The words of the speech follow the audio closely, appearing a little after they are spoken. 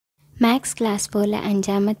Maths class 4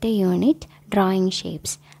 അഞ്ചാമത്തെ unit drawing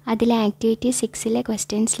shapes. അതിലെ activity 6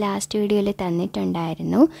 questions last വീഡിയോയിൽ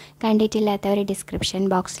തന്നിട്ടുണ്ടായിരുന്നു. കണ്ടിട്ടില്ലാത്തവർ ഡിസ്ക്രിപ്ഷൻ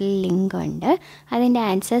ബോക്സിൽ ലിങ്ക് ഉണ്ട്. അതിൻ്റെ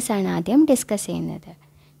ആൻസേഴ്സാണ് ആദ്യം ഡിസ്കസ് ചെയ്യുന്നത്.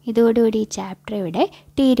 ഇതോടുകൂടി ഈ ചാപ്റ്റർ ഇവിടെ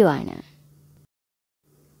തീരുവാണ്.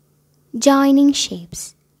 Joining shapes.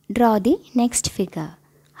 Draw the next figure.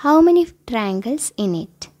 How many triangles in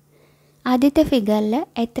it? ആദ്യത്തെ ഫിഗറിൽ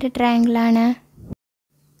എത്ര ട്രയാങ്കിളാണ്?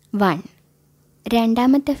 1.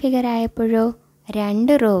 രണ്ടാമത്തെ ഫിഗർ ആയപ്പോഴോ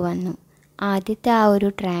 2 റോ വന്നു. ആദ്യത്തെ ആ ഒരു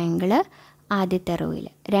ട്രയാങ്കിൾ ആദ്യത്തെ റോയിൽ,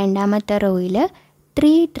 രണ്ടാമത്തെ റോയിൽ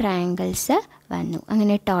 3 ട്രയാങ്കിൾസ് വന്നു.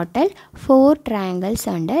 അങ്ങനെ ടോട്ടൽ 4 ട്രയാങ്കിൾസ്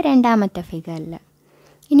ഉണ്ട് രണ്ടാമത്തെ ഫിഗറിൽ.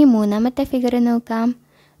 ഇനി മൂന്നാമത്തെ ഫിഗർ നോക്കാം.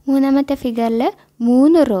 മൂന്നാമത്തെ ഫിഗറിൽ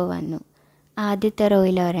 3 റോ വന്നു. ആദ്യത്തെ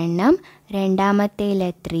റോയിൽ ഒരെണ്ണം, രണ്ടാമത്തേൽ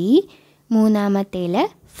 3, മൂന്നാമത്തേൽ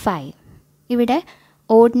 5. ഇവിടെ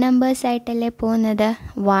ഓഡ് നമ്പേഴ്സ് ആയിട്ടല്ലേ പോകുന്നത്,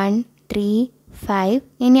 1, 3, 5.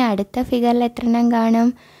 ഇനി അടുത്ത ഫിഗറിൽ എത്ര എണ്ണം കാണും?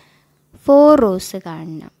 4 റോസ്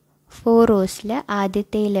കാണണം. 4 റോസിൽ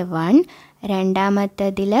ആദ്യത്തേൽ 1,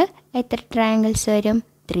 രണ്ടാമത്തേതിൽ എത്ര ട്രയാങ്കിൾസ് വരും?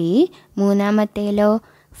 3, മൂന്നാമത്തേലോ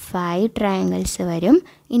 5 ട്രയാങ്കിൾസ് വരും.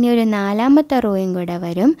 ഇനി ഒരു നാലാമത്തെ റോയും കൂടെ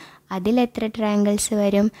വരും. അതിൽ എത്ര ട്രയാങ്കിൾസ്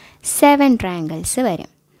വരും? 7 ട്രയാങ്കിൾസ്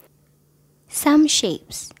വരും. Some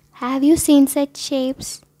shapes. Have you seen such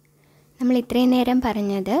shapes? നമ്മൾ ഇത്രയും നേരം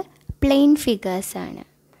പറഞ്ഞത് പ്ലെയിൻ ഫിഗേഴ്സാണ്.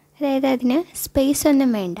 അതായത് അതിന് സ്പേസ് ഒന്നും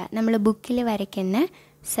വേണ്ട. നമ്മൾ ബുക്കിൽ വരയ്ക്കുന്ന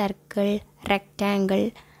സർക്കിൾ, റെക്റ്റാങ്കിൾ,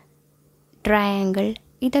 ട്രയാങ്കിൾ,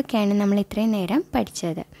 ഇതൊക്കെയാണ് നമ്മൾ ഇത്രയും നേരം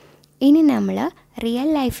പഠിച്ചത്. ഇനി നമ്മൾ റിയൽ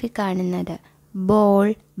ലൈഫിൽ കാണുന്നത് ബോൾ,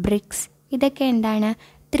 ബ്രിക്സ്, ഇതൊക്കെ എന്താണ്?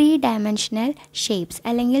 3 ഡയമെൻഷണൽ ഷേപ്സ്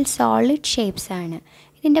അല്ലെങ്കിൽ സോളിഡ് ഷേപ്സ് ആണ്.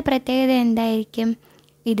 ഇതിൻ്റെ പ്രത്യേകത എന്തായിരിക്കും?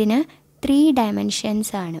 ഇതിന് 3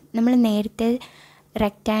 ഡയമെൻഷൻസ് ആണ്. നമ്മൾ നേരത്തെ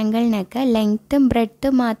റെക്റ്റാങ്കിളിനൊക്കെ ലെങ്ത്തും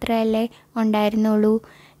ബ്രെഡ്ത്തും മാത്രമല്ലേ ഉണ്ടായിരുന്നുള്ളൂ.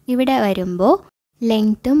 ഇവിടെ വരുമ്പോൾ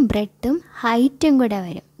ലെങ്ത്തും ബ്രെഡ്ത്തും ഹൈറ്റും കൂടെ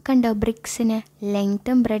വരും. കണ്ടോ, ബ്രിക്സിന്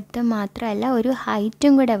ലെങ്ത്തും ബ്രെഡ്ത്തും മാത്രമല്ല, ഒരു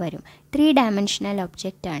ഹൈറ്റും കൂടെ വരും. 3 ഡയമെൻഷണൽ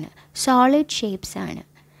ഒബ്ജക്റ്റാണ്, സോളിഡ് ഷേപ്സ് ആണ്.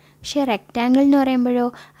 പക്ഷേ റെക്റ്റാങ്കിൾ എന്ന് പറയുമ്പോഴോ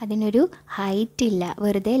അതിനൊരു ഹൈറ്റ് ഇല്ല,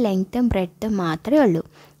 വെറുതെ ലെങ്ത്തും ബ്രെഡ്ത്തും മാത്രമേ ഉള്ളൂ.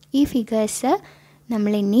 ഈ ഫിഗേഴ്സ്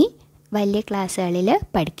നമ്മളിനി വലിയ ക്ലാസ്സുകളിൽ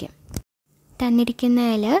പഠിക്കും.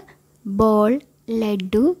 തന്നിരിക്കുന്നതിൽ ബോൾ,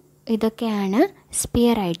 ലഡു, ഇതൊക്കെയാണ്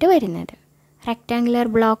സ്പിയർ ആയിട്ട് വരുന്നത്. റെക്റ്റാങ്കുലർ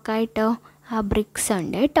ബ്ലോക്കായിട്ടോ ആ ബ്രിക്സ്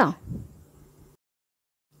ഉണ്ട് കേട്ടോ.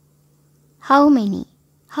 How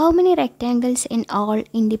many rectangles in all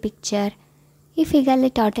in the picture? ഈ ഫിഗറിൽ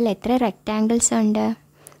ടോട്ടൽ എത്ര റെക്റ്റാങ്കിൾസ് ഉണ്ട്?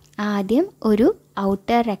 ആദ്യം ഒരു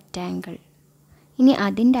ഔട്ടർ റെക്റ്റാങ്കിൾ. ഇനി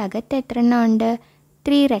അതിൻ്റെ അകത്ത് എത്ര എണ്ണം ഉണ്ട്?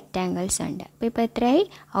 3 റെക്റ്റാങ്കിൾസ് ഉണ്ട്. അപ്പോൾ ഇപ്പോൾ എത്രയായി?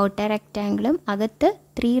 ഔട്ടർ റെക്റ്റാങ്കിളും അകത്ത്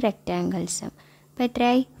 3 റെക്റ്റാങ്കിൾസും. അപ്പോൾ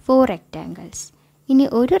എത്രയായി? 4 റെക്റ്റാങ്കിൾസ്. ഇനി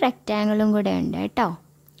ഒരു റെക്റ്റാങ്കിളും കൂടെ ഉണ്ട് കേട്ടോ.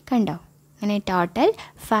 കണ്ടോ? അങ്ങനെ ടോട്ടൽ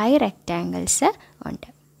 5 റെക്റ്റാങ്കിൾസ് ഉണ്ട്.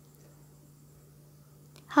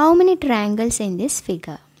 How many triangles in this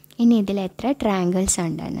figure? ഇനി ഇതിൽ എത്ര ട്രയാങ്കിൾസ്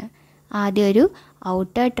ഉണ്ടെന്ന്. ആദ്യം ഒരു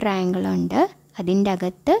ഔട്ടർ ട്രയാങ്കിൾ ഉണ്ട്, അതിൻ്റെ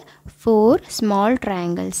അകത്ത് 4 സ്മോൾ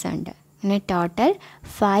ട്രയാങ്കിൾസ് ഉണ്ട്. അങ്ങനെ ടോട്ടൽ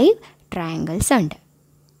 5 ട്രയാങ്കിൾസ് ഉണ്ട്.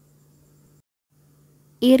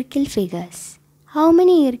 ഈർക്കിൽ ഫിഗേഴ്സ്. ഹൗ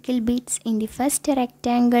മെനി ഈർക്കിൽ beats in the first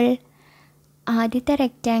rectangle? ആദ്യത്തെ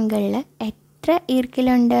റെക്റ്റാങ്കിളിൽ എത്ര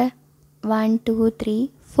ഈർക്കിലുണ്ട്? 1, 2, 3,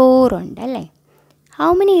 4 ഉണ്ട് അല്ലേ. ഹൗ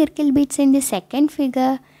മെനി ഈർക്കിൽ beats in the second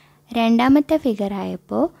figure? രണ്ടാമത്തെ ഫിഗർ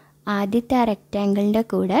ആയപ്പോൾ ആദ്യത്തെ ആ റെക്റ്റാങ്കിളിൻ്റെ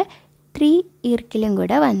കൂടെ 3 ഈർക്കിലും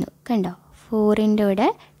കൂടെ വന്നു. കണ്ടോ, 4ൻ്റെ കൂടെ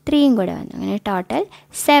 3യും കൂടെ വന്നു. അങ്ങനെ ടോട്ടൽ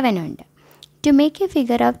 7 ഉണ്ട്. To make A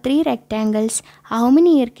figure of 3 rectangles how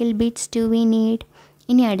many ഈർക്കിൽ ബീറ്റ്സ് ഡു വി നീഡ്?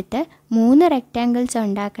 ഇനി അടുത്ത് 3 റെക്റ്റാങ്കിൾസ്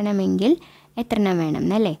ഉണ്ടാക്കണമെങ്കിൽ എത്ര എണ്ണം വേണം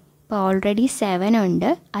എന്നല്ലേ. ഇപ്പോൾ ഓൾറെഡി 7 ഉണ്ട്,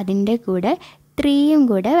 അതിൻ്റെ കൂടെ 3യും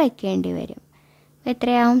കൂടെ വയ്ക്കേണ്ടി വരും.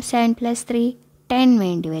 എത്രയാവും? 7 + 3 10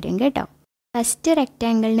 വേണ്ടി വരും കേട്ടോ. ഫസ്റ്റ്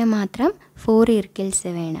റെക്റ്റാങ്കിളിന് മാത്രം 4 ഈർക്കിൽസ്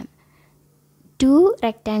വേണം. 2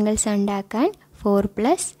 റെക്റ്റാങ്കിൾസ് ഉണ്ടാക്കാൻ 4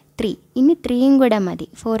 + 3. ഇനി 3യും കൂടെ മതി.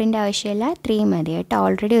 4ൻ്റെ ആവശ്യമില്ല, 3 മതി കേട്ടോ.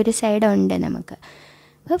 ഓൾറെഡി ഒരു സൈഡ് ഉണ്ട് നമുക്ക്.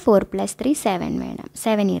 അപ്പോൾ 4 + 3 7 വേണം,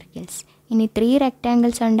 7 ഈർക്കിൽസ്. ഇനി 3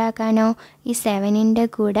 റെക്റ്റാങ്കിൾസ് ഉണ്ടാക്കാനോ ഈ 7ൻ്റെ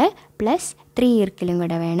കൂടെ +3 ഈർക്കിലും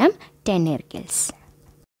കൂടെ വേണം, 10 ഈർക്കിൽസ്.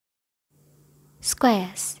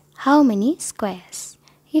 സ്ക്വയേഴ്സ്. How many squares?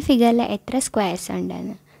 ഈ ഫിഗറിൽ എത്ര സ്ക്വയേഴ്സ്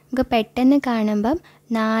ഉണ്ടെന്ന് നമുക്ക് പെട്ടെന്ന് കാണുമ്പം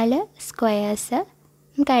 4 സ്ക്വയേഴ്സ്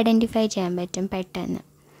നമുക്ക് ഐഡൻറ്റിഫൈ ചെയ്യാൻ പറ്റും പെട്ടെന്ന്.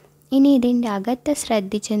 ഇനി ഇതിൻ്റെ അകത്ത്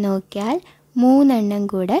ശ്രദ്ധിച്ച് നോക്കിയാൽ 3 എണ്ണം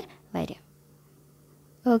കൂടെ വരും.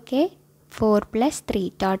 ഓക്കെ, 4 + 3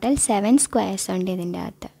 ടോട്ടൽ 7 സ്ക്വയേഴ്സ് ഉണ്ട് ഇതിൻ്റെ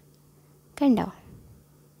അകത്ത്. കണ്ടോ?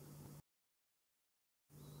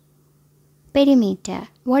 Perimeter.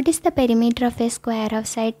 What is the perimeter of a square of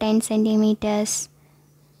side 10 centimeters?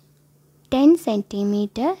 10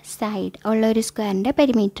 centimetre side ഉള്ള ഒരു സ്ക്വയറിൻ്റെ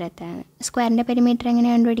പെരിമീറ്റർ എത്രയാണ്? സ്ക്വയറിൻ്റെ പെരിമീറ്റർ എങ്ങനെ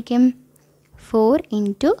കണ്ടുപിടിക്കും? 4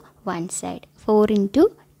 into 1 side, 4 into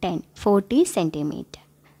 10, 40 centimetre.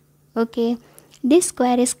 Okay, this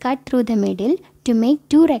square is cut through the middle to make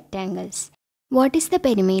 2 rectangles. What is the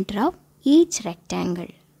perimeter of each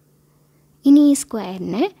rectangle? ഇനി ഈ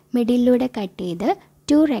സ്ക്വയറിനെ മിഡിലൂടെ cut ചെയ്ത്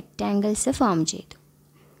 2 റെക്റ്റാങ്കിൾസ് ഫോം ചെയ്തു.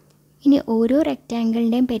 ഇനി ഓരോ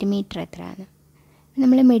റെക്റ്റാങ്കിളിൻ്റെയും പെരിമീറ്റർ എത്രയാണ്?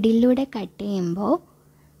 നമ്മൾ മിഡിലൂടെ കട്ട് ചെയ്യുമ്പോൾ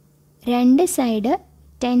 2 സൈഡ്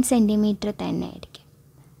 10 സെൻറ്റിമീറ്റർ തന്നെ ആയിരിക്കും.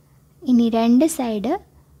 ഇനി 2 സൈഡ്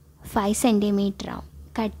 5 സെൻറ്റിമീറ്റർ ആവും.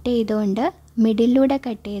 കട്ട് ചെയ്തുകൊണ്ട് മിഡിലൂടെ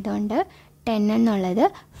കട്ട് ചെയ്തുകൊണ്ട് 10 എന്നുള്ളത്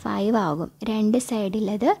 5 ആകും, 2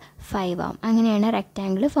 സൈഡിലത് 5 ആവും. അങ്ങനെയാണ്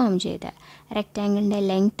റെക്റ്റാങ്കിൾ ഫോം ചെയ്തത്. റെക്റ്റാങ്കിളിൻ്റെ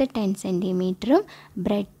ലെങ്ത്ത് 10 സെൻറ്റിമീറ്ററും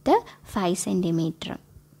ബ്രെഡ്ത്ത് 5 സെൻറ്റിമീറ്ററും.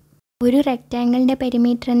 ഒരു റെക്റ്റാങ്കിളിൻ്റെ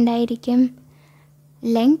പെരിമീറ്റർ എന്തായിരിക്കും?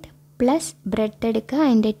 ലെങ്ത് പ്ലസ് ബ്രെഡ്ത്ത് എടുക്കുക,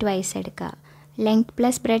 അതിൻ്റെ ട്വൈസ് എടുക്കുക. ലെങ്ത്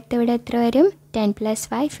പ്ലസ് ബ്രെഡ്ത്ത് ഇവിടെ എത്ര വരും? 10 +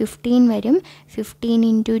 5 15 വരും. 15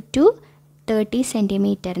 ഇൻറ്റു 2 30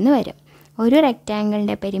 സെൻറ്റിമീറ്റർ എന്ന് വരും. ഒരു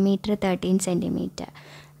റെക്റ്റാങ്കിളിൻ്റെ പെരിമീറ്റർ 13 സെൻറ്റിമീറ്റർ.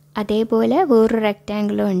 അതേപോലെ വേറൊരു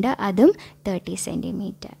റെക്റ്റാങ്കിളും ഉണ്ട്, അതും 30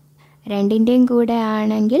 സെൻറ്റിമീറ്റർ. രണ്ടിൻ്റെയും കൂടെ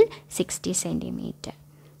ആണെങ്കിൽ 60 സെൻറ്റിമീറ്റർ.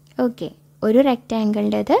 ഓക്കെ, ഒരു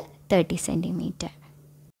റെക്റ്റാങ്കിളിൻ്റെത് 30 സെൻറ്റിമീറ്റർ.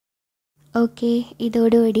 ഓക്കെ,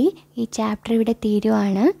 ഇതോടുകൂടി ഈ ചാപ്റ്റർ ഇവിടെ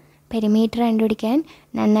തീരുവാണ്. പെരിമീറ്റർ കണ്ടുപിടിക്കാൻ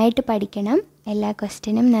നന്നായിട്ട് പഠിക്കണം, എല്ലാ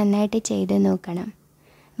ക്വസ്റ്റ്യനും നന്നായിട്ട് ചെയ്ത് നോക്കണം.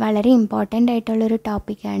 വളരെ ഇമ്പോർട്ടൻ്റ് ആയിട്ടുള്ളൊരു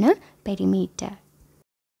ടോപ്പിക്കാണ് പെരിമീറ്റർ.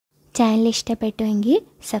 ചാനൽ ഇഷ്ടപ്പെട്ടുവെങ്കിൽ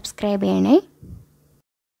സബ്സ്ക്രൈബ് ചെയ്യണേ.